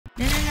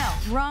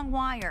Wrong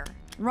wire.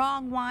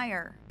 Wrong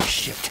wire.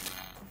 Shit.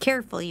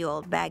 Careful, you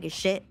old bag of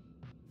shit.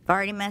 You've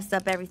already messed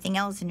up everything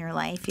else in your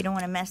life. You don't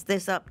want to mess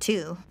this up,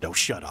 too. No,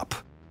 shut up.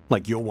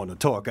 Like you'll want to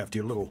talk after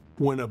your little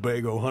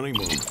Winnebago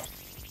honeymoon.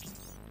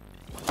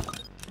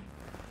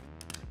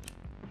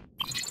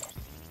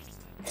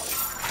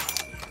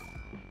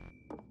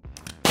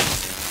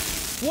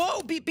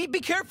 Whoa, be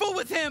careful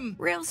with him!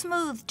 Real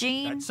smooth,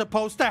 Gene. That's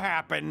supposed to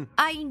happen.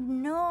 I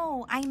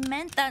know. I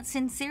meant that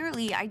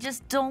sincerely. I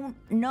just don't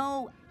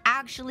know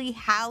actually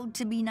how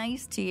to be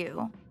nice to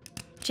you.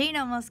 Gene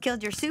almost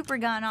killed your super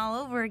gun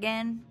all over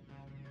again.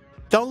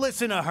 Don't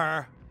listen to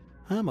her.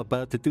 I'm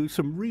about to do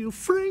some real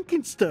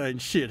Frankenstein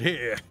shit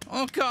here.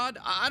 Oh, God,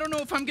 I don't know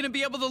if I'm gonna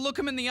be able to look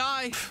him in the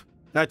eye.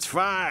 That's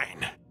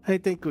fine. I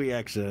think we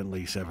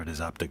accidentally severed his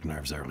optic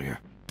nerves earlier.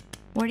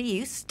 What are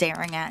you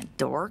staring at,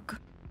 dork?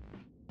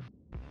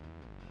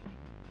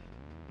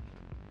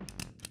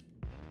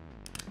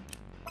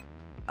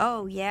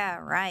 Oh, yeah,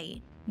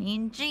 right. Me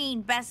and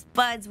Gene, best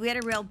buds. We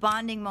had a real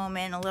bonding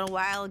moment a little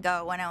while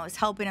ago when I was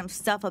helping him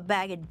stuff a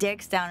bag of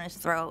dicks down his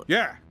throat.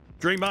 Yeah,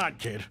 dream on,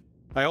 kid.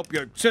 I hope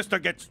your sister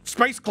gets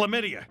space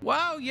chlamydia.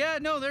 Wow, yeah,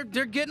 no,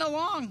 they're getting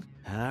along.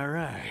 All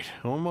right,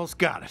 almost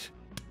got it.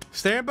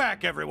 Stand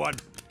back, everyone.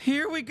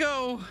 Here we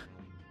go.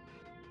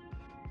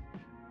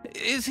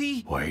 Is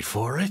he? Wait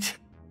for it.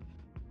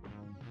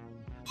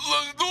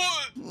 Let's do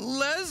it!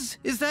 Les?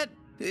 Is that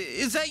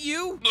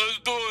you? Let's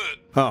do it!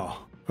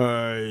 Oh,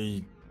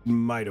 I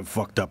might have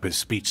fucked up his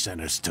speech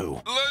centers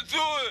too. Let's do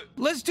it!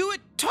 Let's do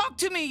it! Talk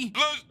to me!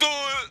 Let's do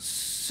it!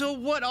 So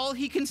what, all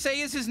he can say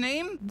is his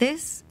name?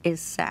 This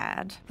is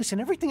sad. Listen,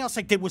 everything else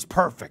I did was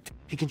perfect.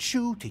 He can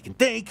shoot, he can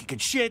think, he can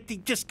shit, he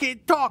just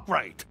can't talk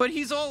right. But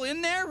he's all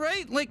in there,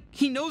 right? Like,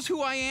 he knows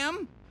who I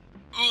am?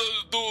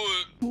 Let's do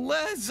it!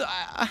 Les,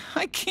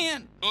 I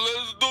can't.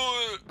 Let's do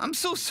it! I'm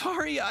so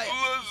sorry,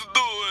 Let's do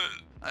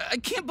it! I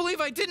can't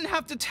believe I didn't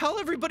have to tell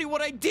everybody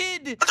what I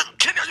did.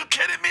 Kenny, are you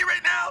kidding me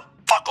right now?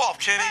 Fuck off,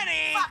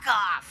 Kenny! Fuck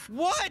off!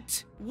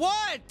 What?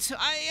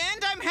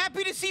 And I'm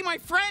happy to see my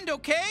friend,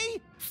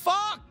 okay?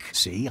 Fuck!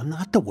 See, I'm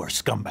not the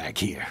worst scumbag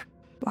here.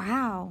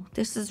 Wow,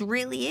 this is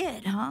really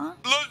it, huh?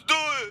 Let's do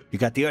it! You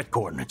got the Earth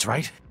coordinates,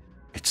 right?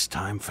 It's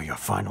time for your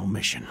final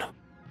mission.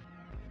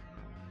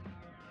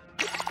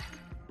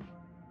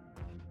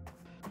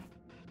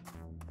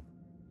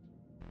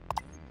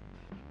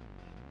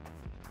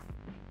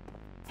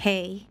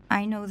 Hey,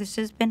 I know this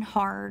has been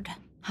hard.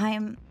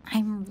 I'm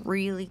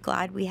really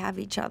glad we have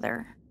each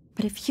other.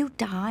 But if you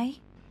die,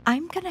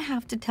 I'm gonna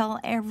have to tell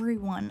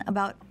everyone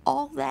about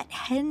all that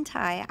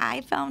hentai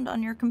I found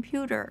on your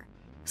computer.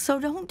 So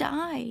don't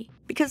die,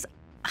 because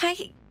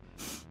I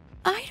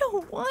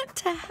don't want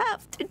to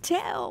have to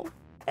tell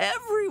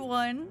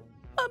everyone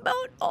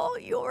about all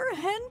your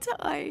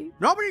hentai.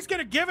 Nobody's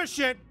gonna give a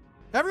shit.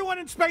 Everyone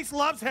in space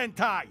loves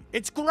hentai.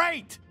 It's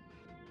great.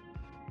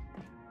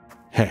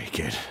 Hey,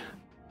 kid.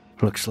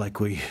 Looks like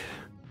we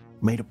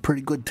made a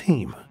pretty good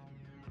team.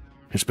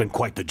 It's been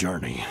quite the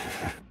journey.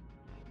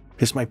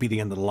 This might be the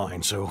end of the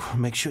line, so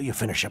make sure you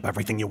finish up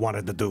everything you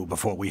wanted to do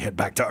before we head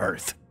back to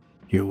Earth.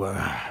 You,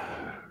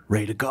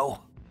 ready to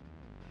go?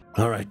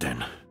 All right,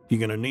 then.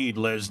 You're gonna need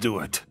Les do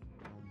it.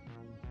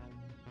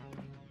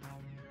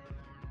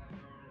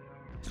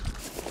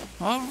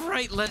 All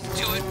right, let's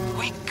do it.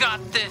 We got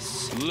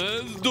this.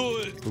 Let's do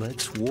it!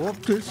 Let's warp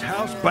this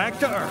house back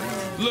to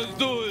Earth. Let's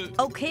do it!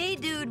 Okay,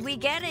 dude, we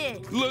get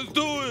it. Let's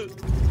do it!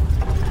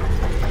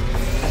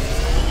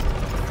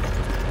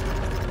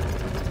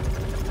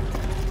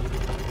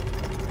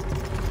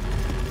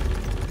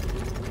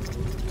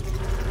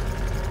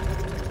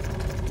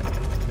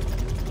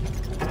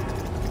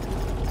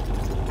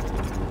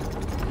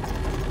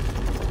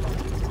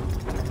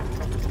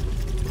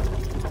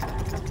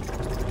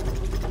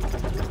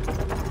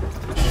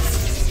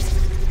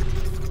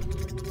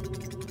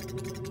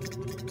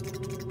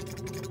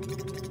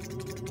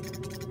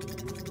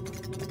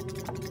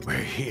 We're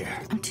here.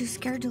 I'm too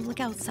scared to look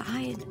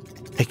outside.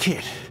 Hey,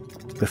 kid,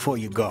 before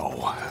you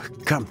go,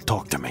 come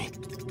talk to me.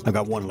 I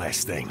got one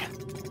last thing.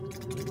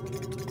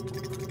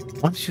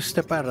 Once you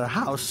step out of the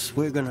house,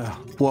 we're gonna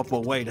warp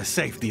away to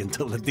safety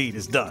until the deed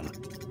is done.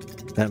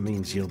 That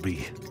means you'll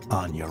be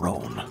on your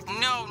own.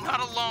 No, not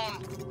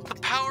alone. The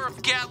power of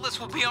Gatlas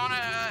will be on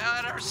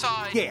at our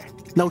side. Yeah,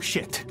 no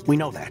shit. We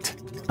know that.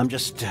 I'm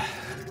just,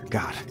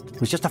 God,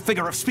 it was just a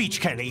figure of speech,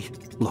 Kenny.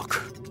 Look,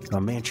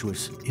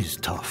 Garmantuous is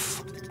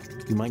tough.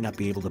 You might not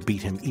be able to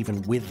beat him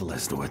even with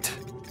Lesduit.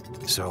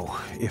 So,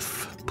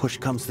 if push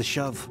comes to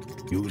shove,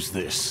 use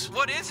this.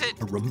 What is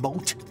it? A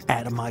remote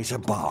atomizer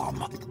bomb.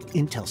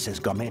 Intel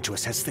says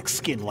Garmantuous has thick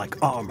skin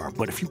like armor,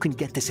 but if you can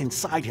get this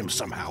inside him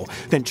somehow,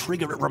 then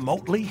trigger it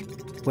remotely,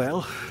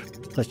 well,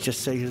 let's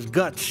just say his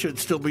guts should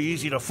still be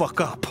easy to fuck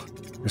up.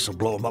 This'll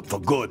blow him up for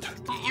good.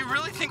 You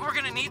really think we're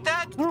gonna need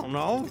that? I don't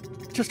know.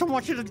 Just don't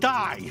want you to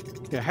die.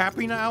 You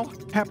happy now?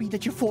 Happy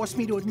that you forced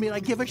me to admit I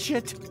give a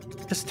shit?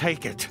 Just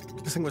take it.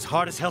 This thing was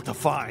hard as hell to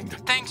find.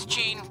 Thanks,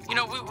 Gene. You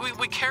know,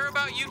 we care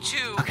about you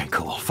too. Okay,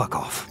 cool. Fuck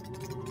off.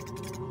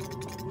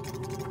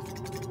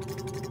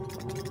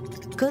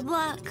 Good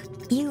luck.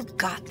 You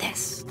got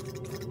this.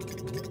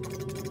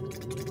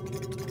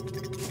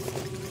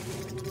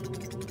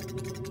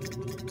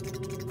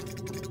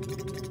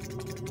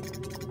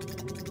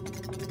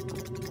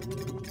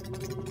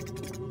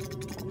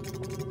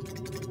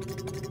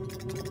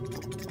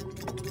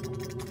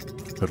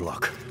 Good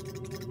luck.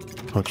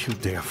 Don't you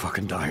dare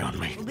fucking die on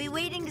me. We'll be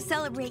waiting to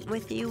celebrate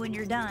with you when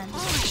you're done.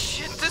 Holy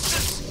shit, this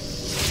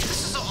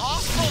is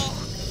awful.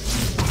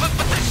 But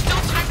there's still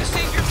time to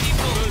save your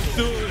people. Let's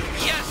do it.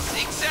 Yes,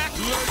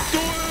 exactly. Let's do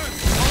it.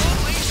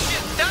 Holy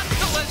shit, that's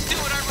the let's do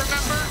it I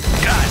remember.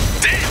 God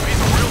damn,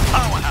 he's a real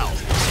powerhouse.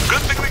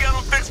 Good thing we got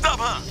him fixed up,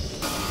 huh?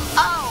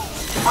 Oh,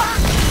 fuck,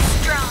 he's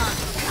strong.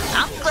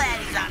 I'm glad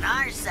he's on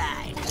our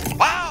side.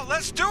 Wow,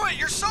 let's do it.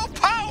 You're so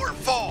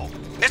powerful.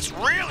 It's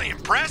really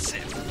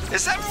impressive.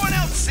 Is everyone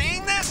else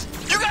seeing this?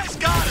 You guys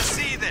gotta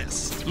see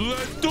this.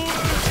 Let's do it.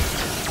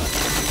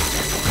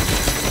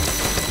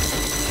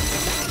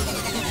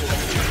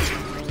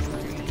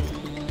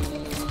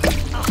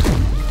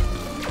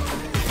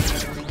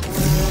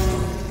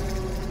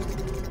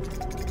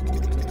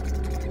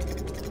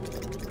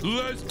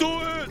 Let's do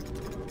it!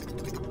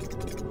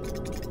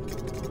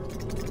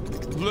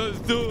 Let's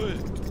do it!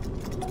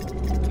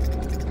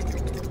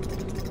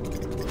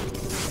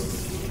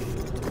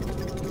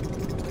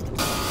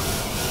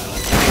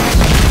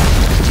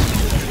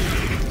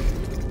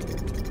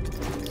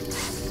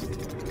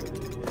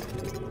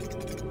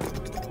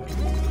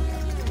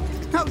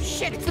 Oh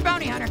shit, it's the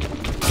bounty hunter.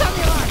 Sound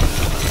the alarm.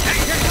 Hey,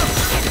 here it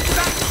goes. It's the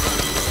bounty.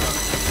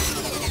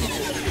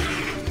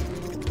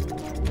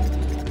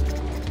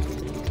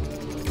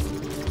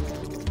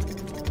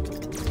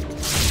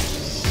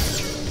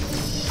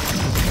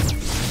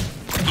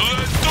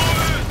 Let's do it! Let's do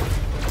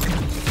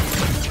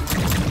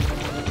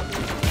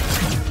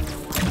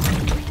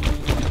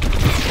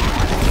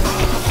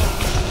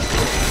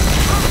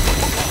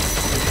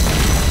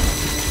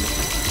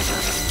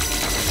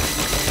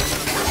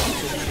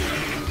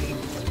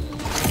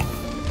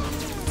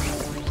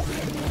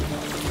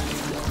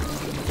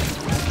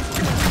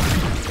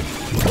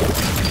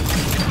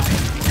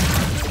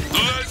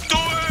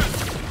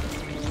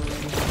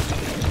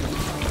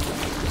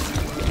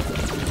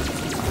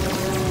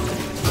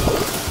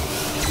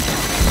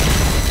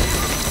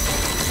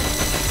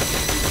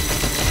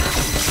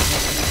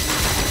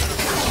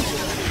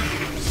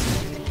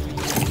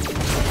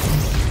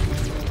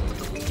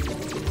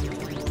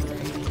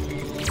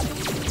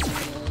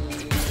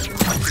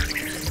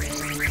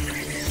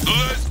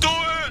Let's do it!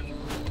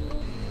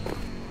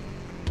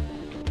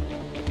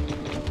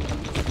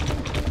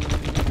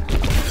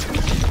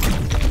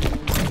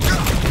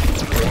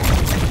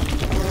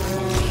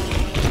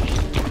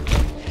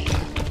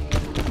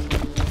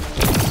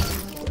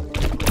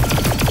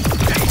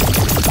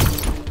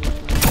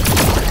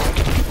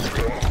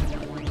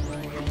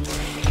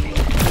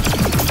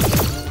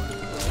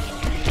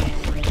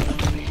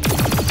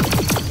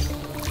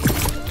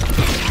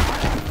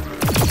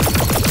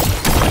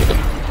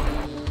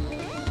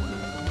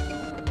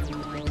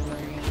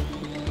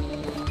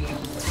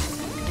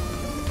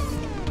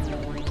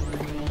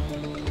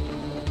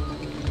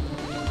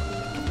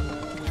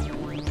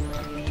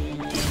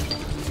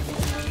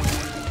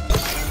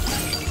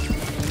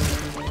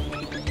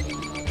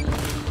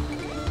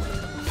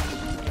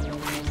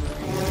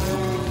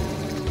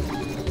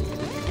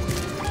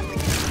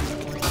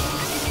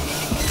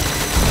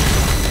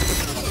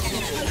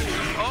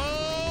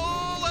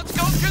 Oh, let's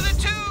go through the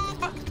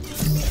tube.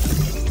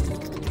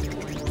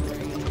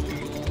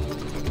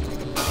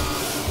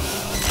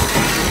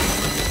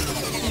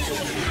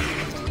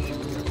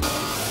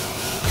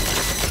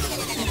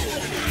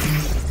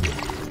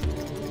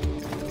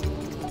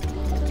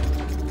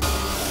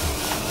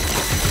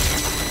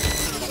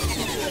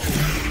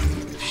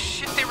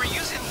 Shit, they were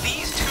using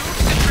these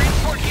tubes to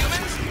transport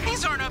humans?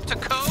 These aren't up to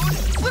code.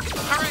 Look,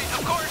 all right,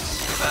 of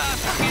course.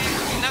 Fuck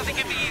it. Nothing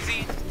can be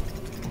easy.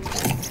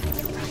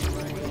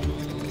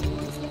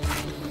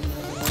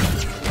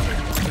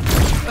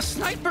 A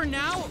sniper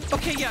now?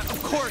 Okay, yeah,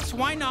 of course.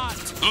 Why not?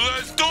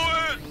 Let's do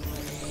it!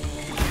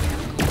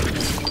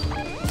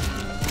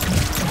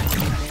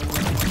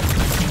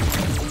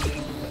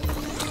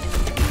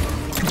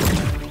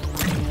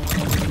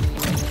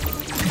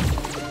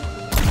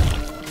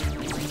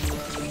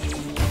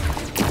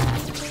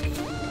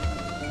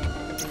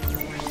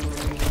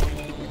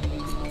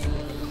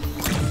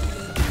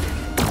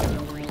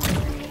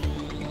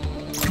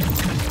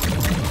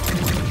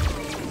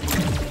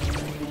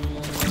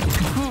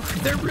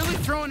 They're really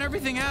throwing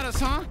everything at us,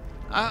 huh?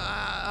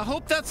 I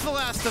hope that's the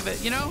last of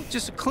it, you know?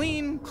 Just a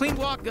clean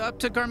walk up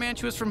to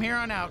Garmantuous from here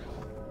on out.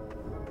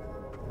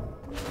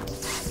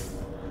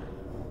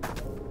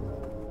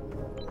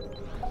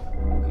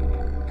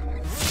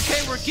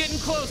 Okay, we're getting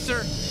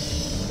closer.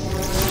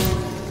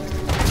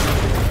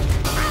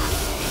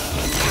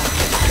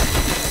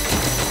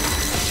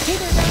 Hey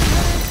there, Bounty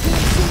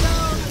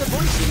Hunters. The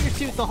voice in your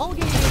suit the whole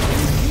game.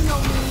 You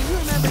know me. You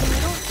remember me.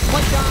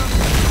 Like,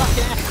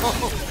 fucking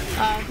asshole.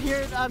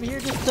 I'm here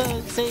just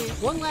to say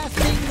one last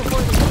thing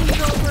before the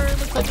game's over.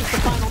 Looks like it's the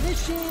final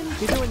mission.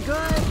 You're doing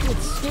good.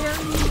 It's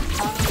scary.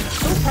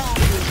 So proud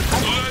of you.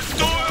 Let's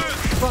do it!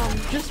 From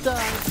just a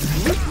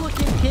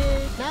weak-looking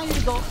kid, now you're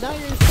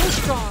so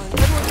strong.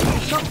 Everyone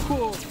thinks you're so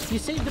cool. You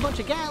saved a bunch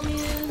of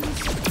galleons.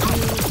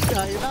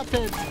 You're about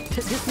to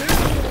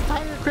dismantle an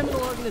entire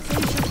criminal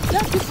organization.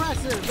 That's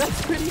impressive.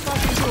 That's pretty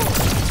fucking cool.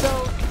 So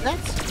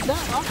that's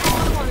all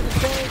I wanted to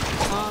say.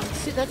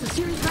 That's a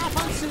series wrap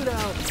on Pseudo.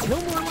 No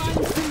more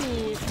lines to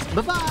me.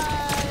 Bye-bye.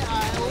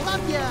 I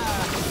love ya.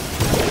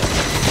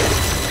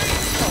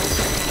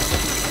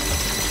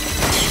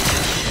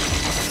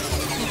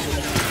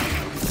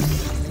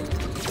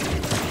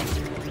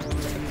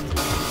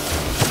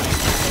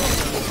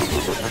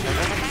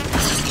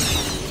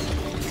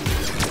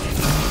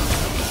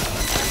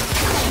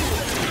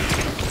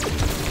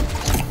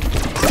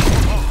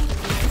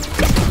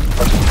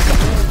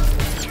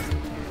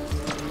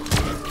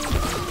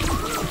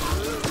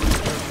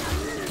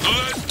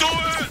 Let's do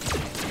it!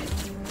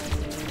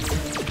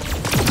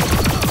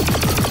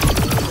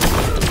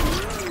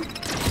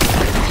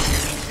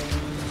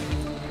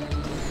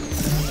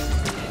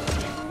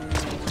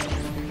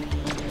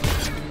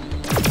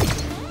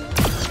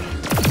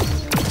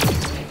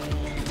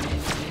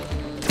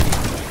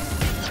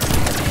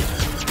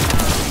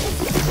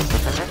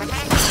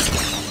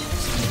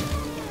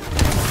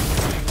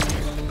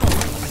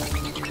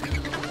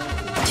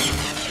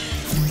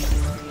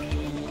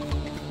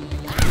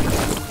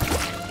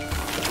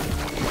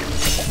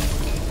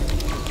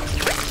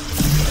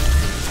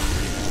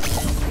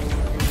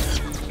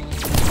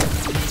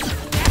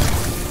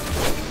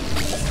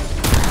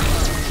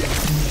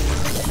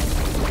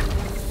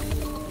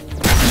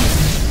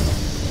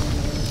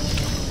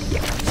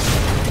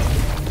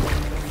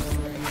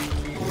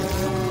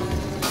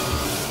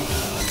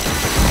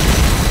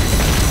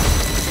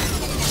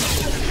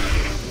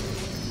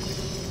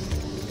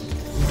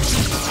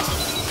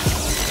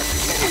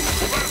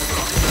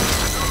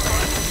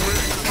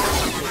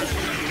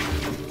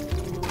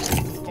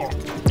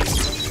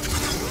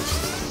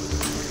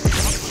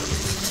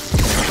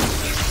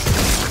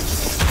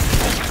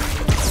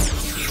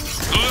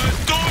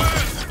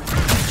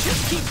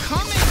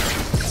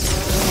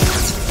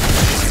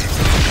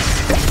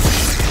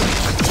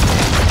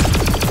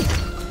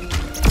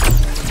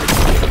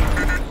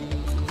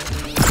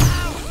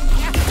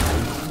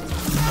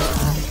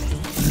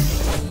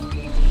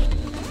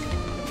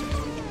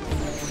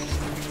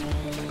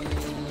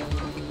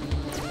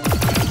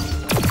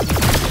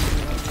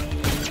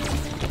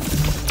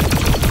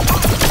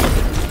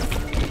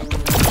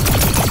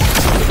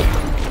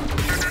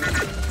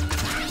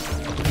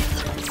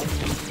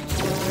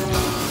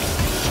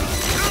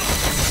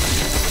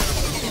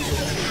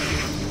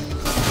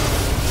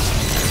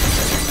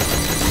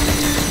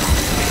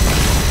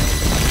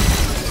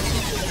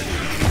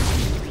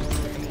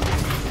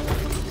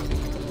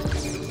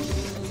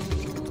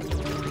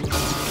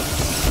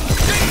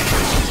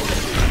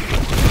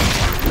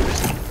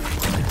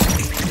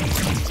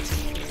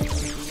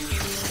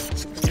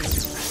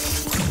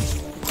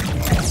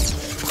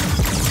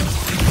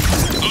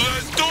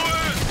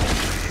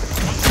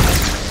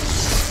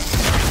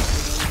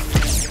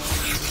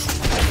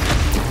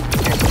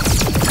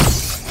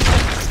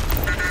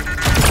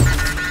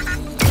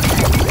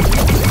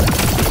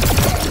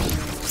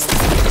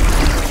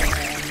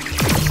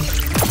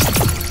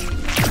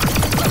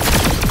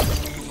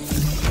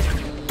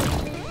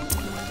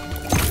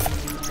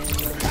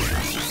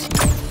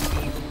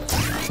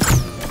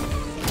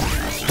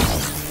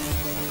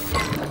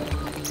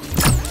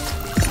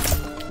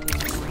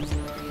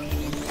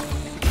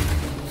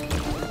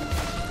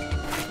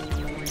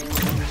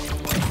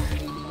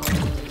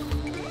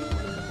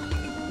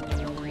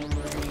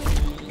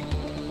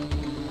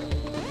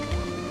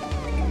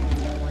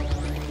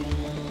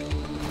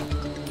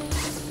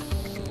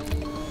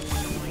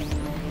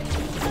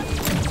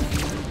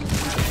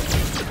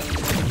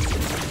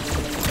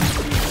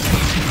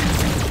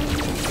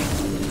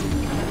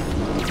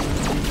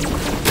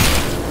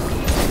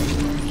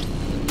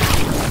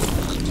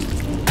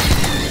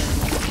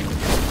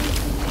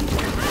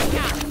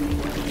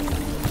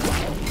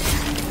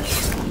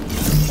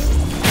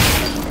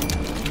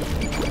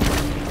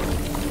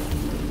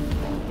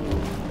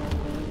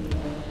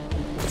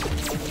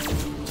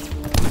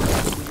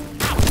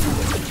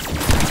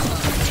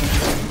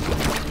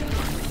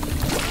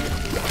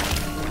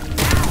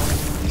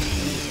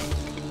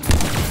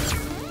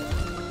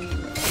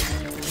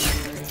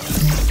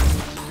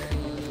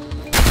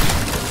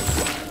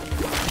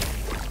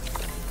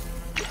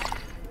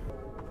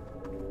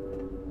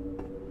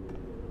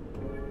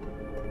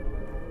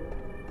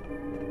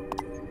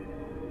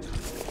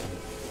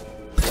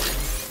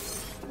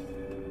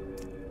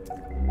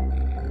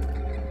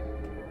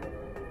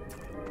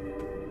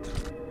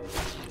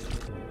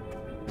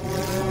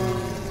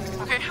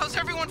 How's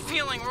everyone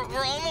feeling?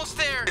 We're almost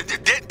there.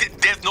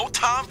 They're There's no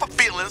time for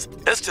feelings.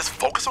 Let's just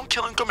focus on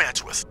killing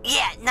Garmantuous.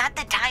 Yeah, not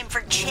the time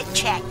for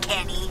chit-chat,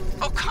 Kenny.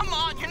 Oh, come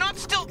on, you're not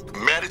still...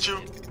 Mad at you?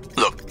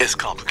 Look, it's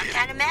complicated.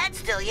 Kinda mad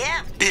still,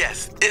 yeah.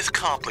 Yes, it's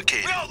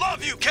complicated. We all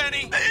love you,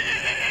 Kenny.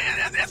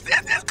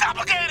 It's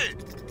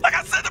complicated. Like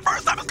I said the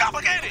first time, it's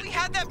complicated. We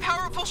had that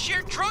powerful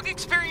shared drug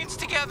experience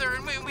together,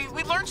 and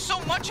we learned so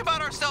much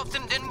about ourselves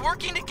and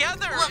working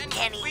together. Look, and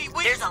Kenny,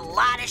 there's a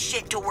lot of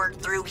shit to work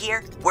through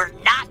here. We're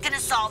not gonna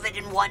solve it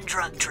in one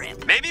drug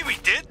trip. Maybe we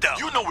did, though.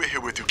 You know we're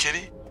here with you,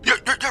 Kenny. You're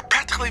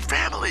practically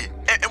family,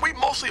 and we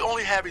mostly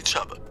only have each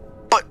other.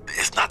 But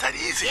it's not that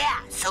easy. Yeah,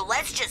 so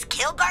let's just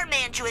kill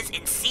Garmantuous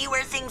and see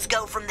where things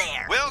go from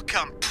there. We'll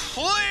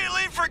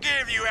completely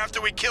forgive you after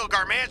we kill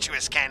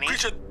Garmantuous, Kenny.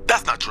 Creature,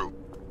 that's not true.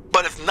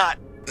 But it's not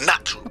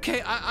true.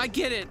 Okay, I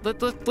get it.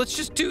 Let's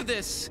just do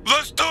this.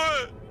 Let's do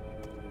it!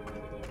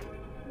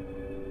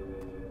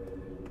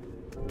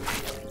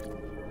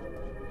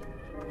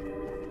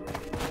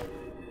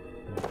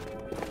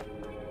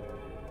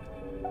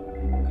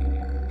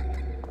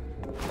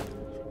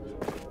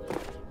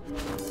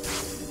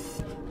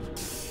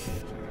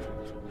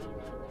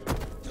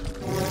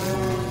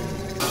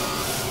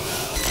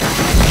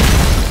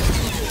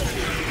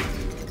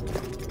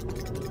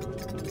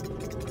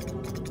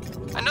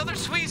 Another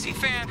Sweezy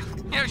fan.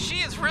 You know,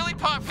 she is really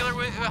popular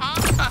with,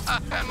 huh?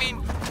 I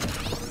mean...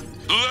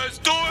 Let's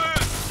do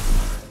it!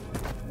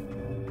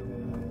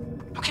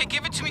 Okay,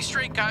 give it to me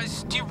straight,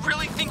 guys. Do you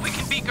really think we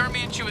can beat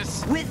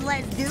Garmantuous? With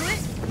Let's Do It?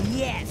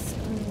 Yes,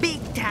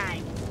 big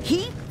time.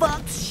 He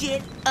fucks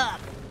shit up.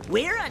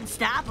 We're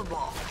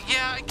unstoppable.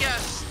 Yeah, I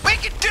guess. We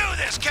can do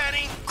this,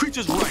 Kenny.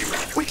 Creature's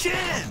right. We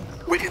can.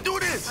 We can do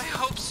this. I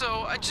hope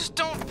so. I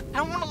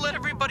don't want to let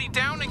everybody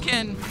down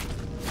again.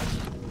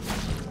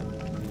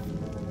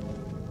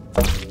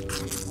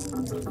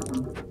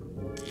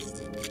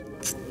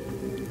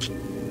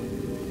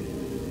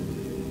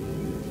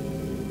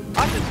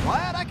 I'm just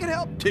glad I could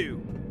help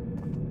too.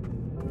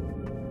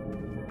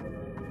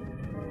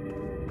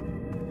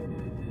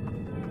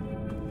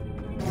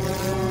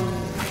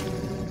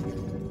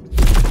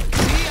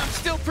 See, I'm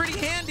still pretty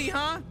handy,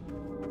 huh?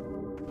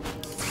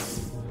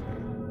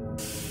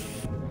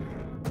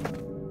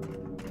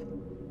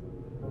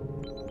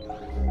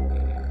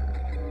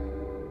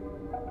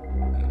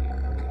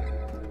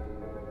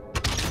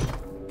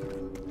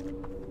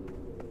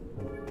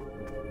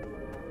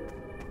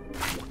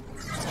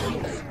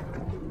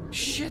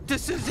 Shit,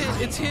 this is it.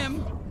 It's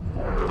him.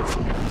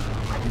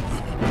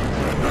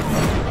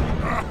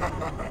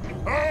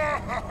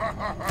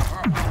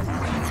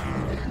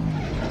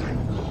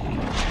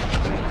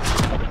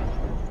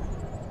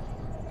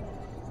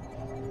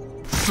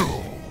 So,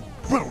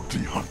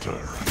 bounty hunter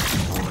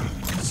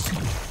friends,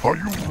 are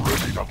you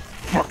ready to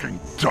fucking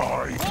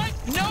die? What?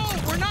 No,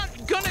 we're not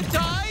gonna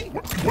die.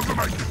 Wasn't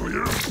I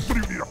clear? What do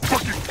you need, a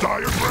fucking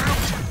diagram?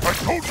 I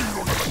told you you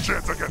don't have a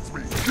chance against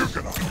me. You're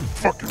gonna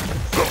fucking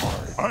die.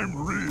 I'm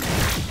really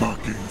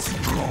fucking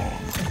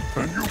strong.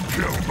 And you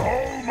killed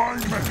all my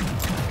men.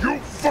 You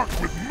fuck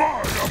with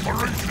my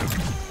operations.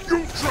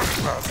 You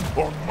trespass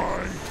on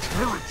my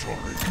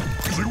territory.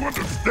 So you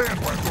understand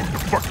why I'm going to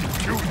fucking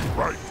kill you,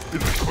 right?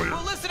 Is it clear?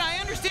 Well, listen, I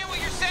understand what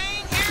you're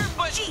saying here,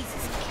 but...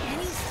 Jesus,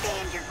 Kenny,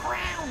 stand your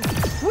ground.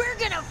 We're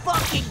gonna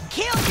fucking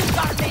kill you,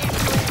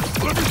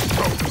 Garmantuous. Let me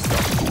spell this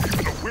out so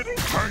even a little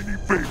tiny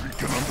baby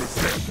can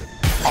understand it.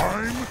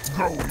 I'm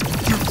going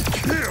to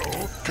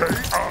kill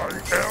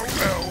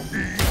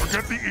K-I-L-L-E,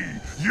 forget the E,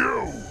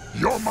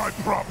 you're my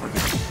property,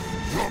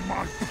 you're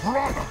my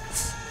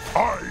products,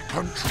 I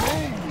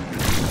control you.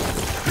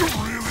 You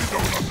really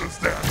don't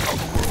understand how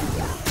the world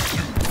works,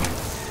 do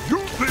you? You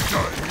think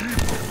I'm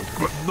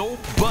evil, But no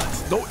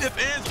buts, no ifs,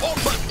 ands, or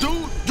buts,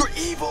 dude. You're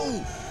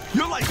evil.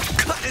 You're like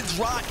cut and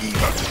dry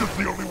evil. that's just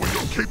the only way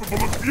you're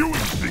capable of viewing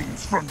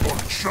things from your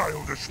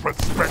childish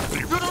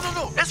perspective.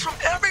 No. It's from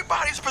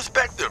everybody's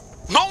perspective.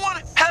 No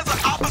one has an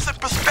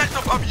opposite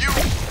perspective of you.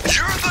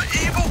 You're the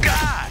evil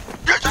guy.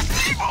 You're just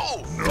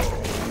evil. No,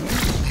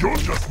 you're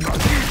just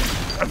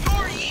naive. And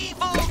You're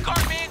evil,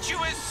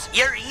 Garmantuous.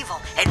 You're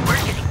evil, and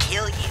we're gonna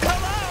kill you.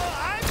 Hello,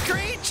 I'm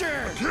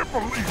Creature. I can't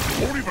believe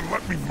you won't even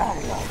let me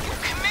monologue. You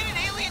committed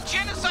alien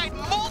genocide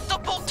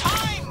multiple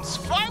times.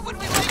 Why would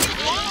we let you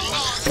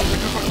monologue?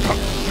 Because I've got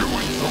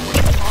doing so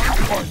many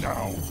times by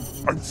now.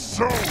 I'm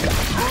so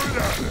good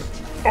at it.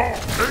 Oh,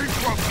 A+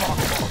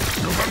 monologue.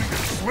 You're letting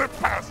it slip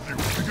past you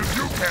because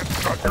you can't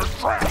shut your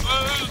trap.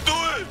 Let's do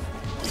it!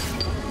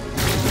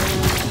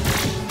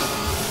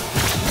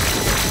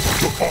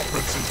 The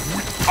offense is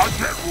weak. I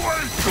can't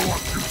wait to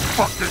watch you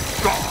fucking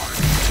die.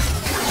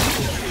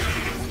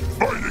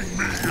 Fighting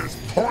me is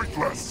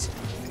pointless.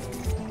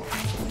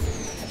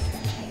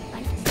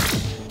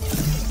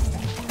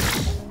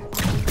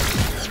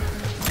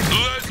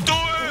 Let's do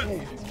it!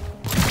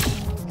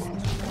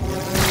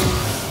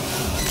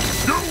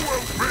 You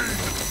will be,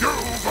 you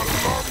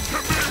belong to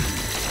me.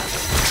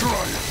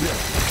 Try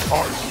again. I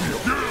feel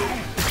you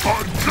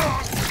are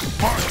just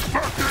my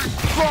fucking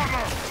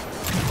product.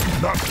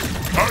 Nothing.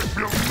 I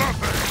feel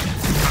nothing.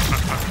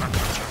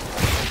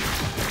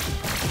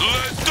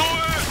 Let's do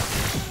it!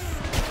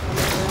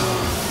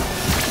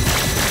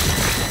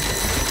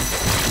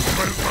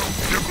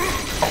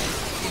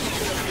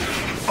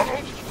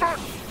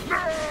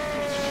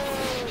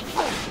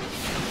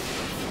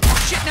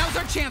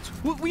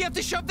 We have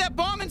to shove that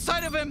bomb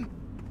inside of him.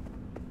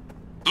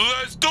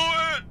 Let's do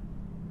it!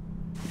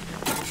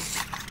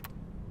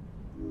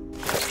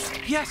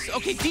 Yes,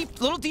 okay,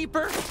 little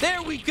deeper.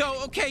 There we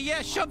go. Okay,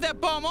 yeah, shove that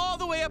bomb all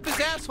the way up his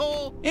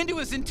asshole, into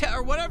his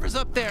or whatever's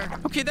up there.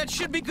 Okay, that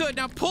should be good.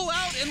 Now pull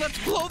out and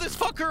let's blow this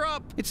fucker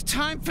up. It's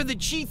time for the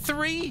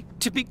G3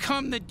 to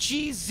become the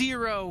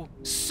G0.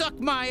 Suck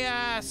my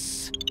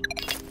ass.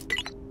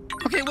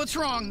 Okay, what's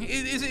wrong?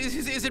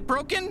 Is it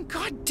broken?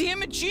 God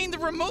damn it, Gene, the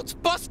remote's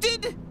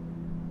busted?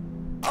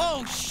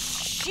 Oh,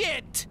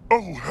 shit.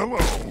 Oh, hello.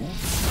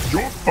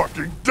 You're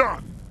fucking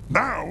done.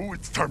 Now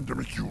it's time to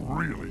make you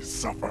really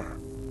suffer.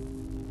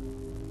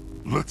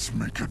 Let's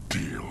make a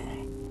deal.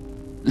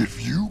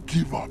 If you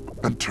give up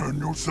and turn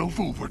yourself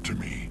over to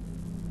me,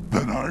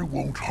 then I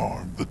won't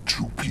harm the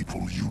two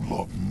people you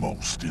love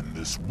most in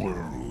this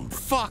world.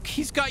 Fuck,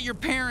 he's got your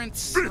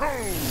parents.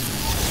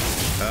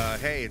 Behold!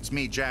 Hey, it's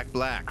me, Jack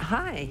Black.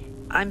 Hi,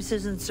 I'm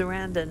Susan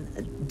Sarandon.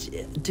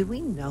 Do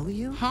we know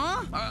you?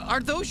 Huh?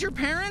 Are those your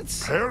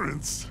parents?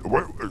 Parents?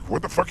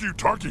 What the fuck are you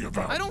talking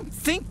about? I don't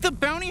think the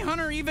bounty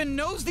hunter even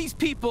knows these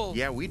people.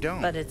 Yeah, we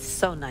don't. But it's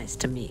so nice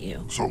to meet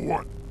you. So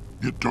what?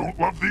 You don't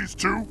love these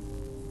two?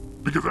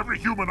 Because every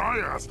human I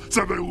asked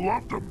said they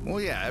loved them. Well,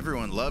 yeah,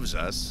 everyone loves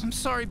us. I'm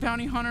sorry,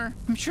 bounty hunter.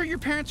 I'm sure your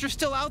parents are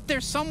still out there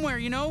somewhere,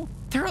 you know?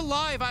 They're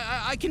alive.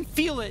 I can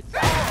feel it.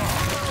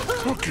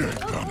 Okay,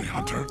 bounty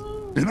hunter.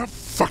 Enough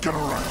fucking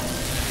around.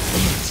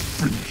 Let's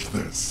finish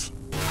this.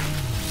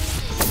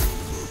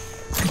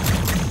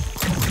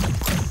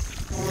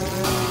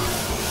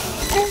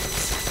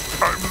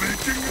 Oops! I'm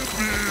leaking a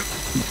bit.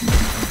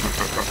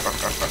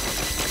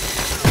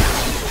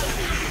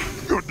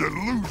 You're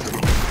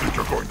delusional. Think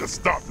you're going to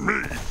stop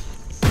me?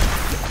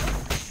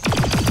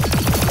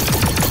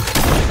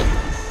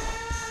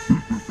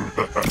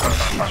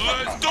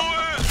 Let's do it!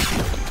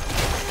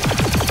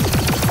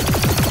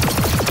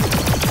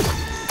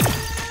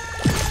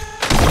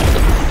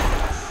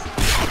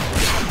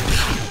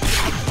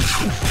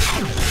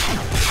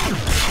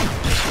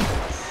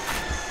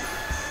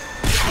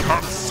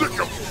 I'm sick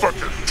of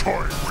fucking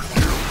toying with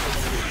you.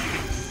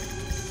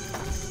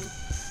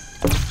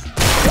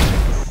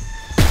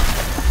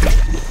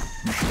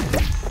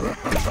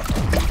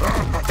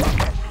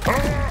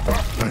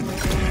 I need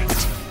it.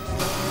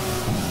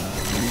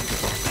 Look at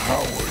the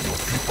power your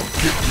people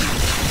give me.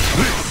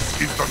 This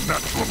is the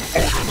natural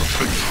order of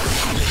things.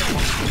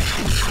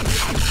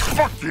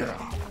 Fuck yeah!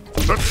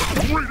 That's the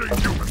breeding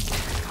human.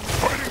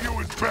 Fighting you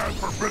is bad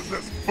for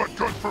business, but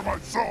good for my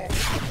soul.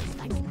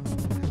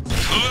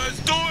 Let's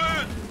do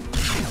it!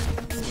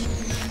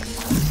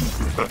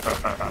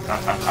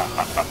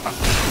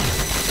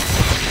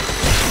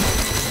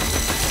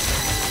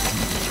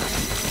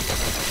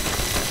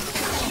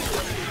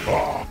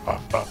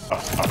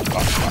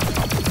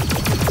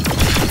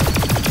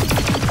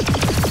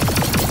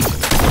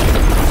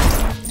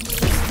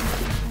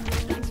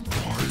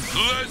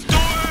 Let's do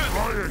it!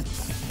 Lying.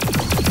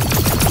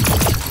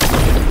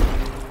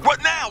 What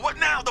now? What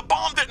now? The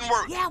bomb didn't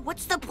work. Yeah,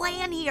 what's the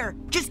plan here?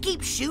 Just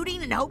keep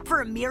shooting and hope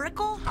for a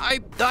miracle? I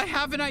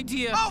have an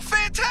idea. Oh,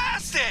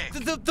 fantastic!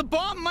 The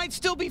bomb might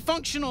still be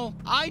functional.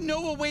 I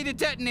know a way to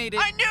detonate it.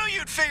 I knew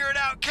you'd figure it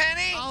out,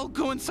 Kenny! I'll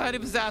go inside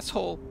of his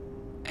asshole,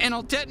 and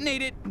I'll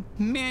detonate it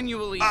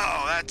manually.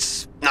 Oh,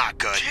 that's not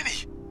good.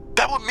 Kenny,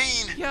 that would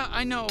mean... Yeah,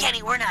 I know.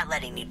 Kenny, we're not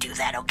letting you do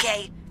that,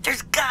 okay?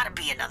 There's gotta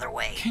be another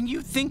way. Can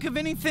you think of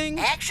anything?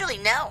 Actually,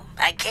 no,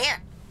 I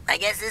can't. I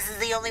guess this is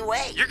the only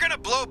way. You're gonna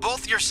blow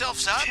both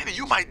yourselves up? Kenny,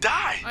 you might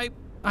die.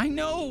 I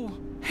know.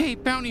 Hey,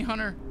 bounty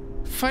hunter,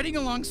 fighting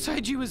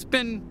alongside you has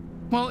been,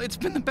 well, it's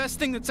been the best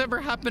thing that's ever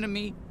happened to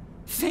me.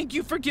 Thank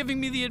you for giving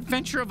me the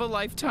adventure of a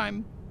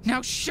lifetime.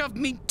 Now shove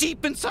me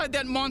deep inside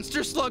that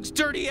monster slug's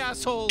dirty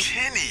asshole.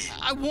 Kenny!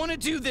 I want to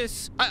do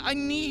this. I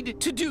need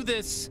to do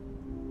this.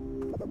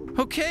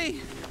 Okay.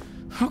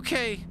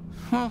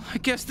 Well, I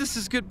guess this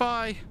is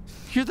goodbye.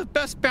 You're the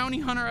best bounty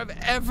hunter I've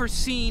ever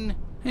seen,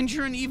 and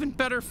you're an even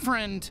better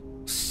friend.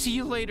 See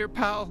you later,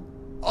 pal.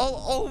 I'll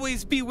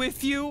always be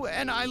with you,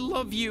 and I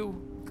love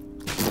you.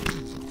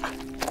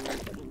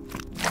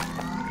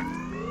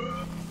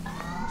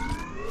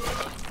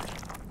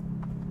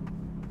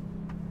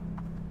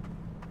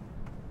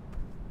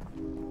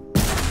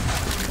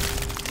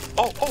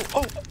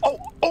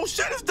 Oh,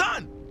 shit, it's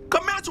done!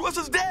 Comanche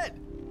is dead!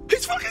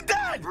 He's fucking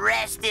dead!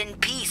 Rest in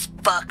peace,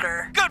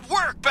 fucker. Good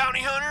work,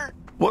 bounty hunter!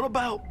 What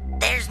about...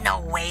 There's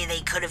no way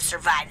they could have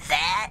survived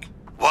that.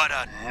 What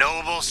a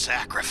noble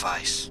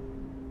sacrifice.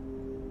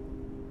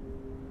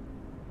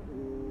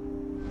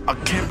 I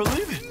can't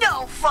believe it.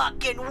 No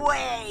fucking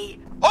way!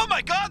 Oh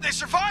my god, they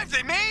survived!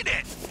 They made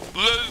it!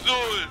 Let's do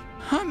it!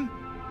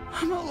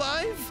 I'm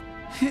alive?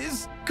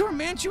 Is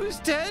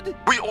Garmantua dead?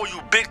 We owe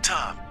you big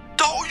time.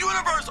 The whole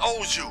universe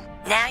owes you.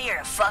 Now you're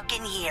a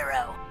fucking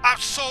hero. I'm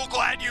so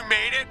glad you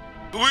made it!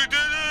 We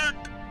did it!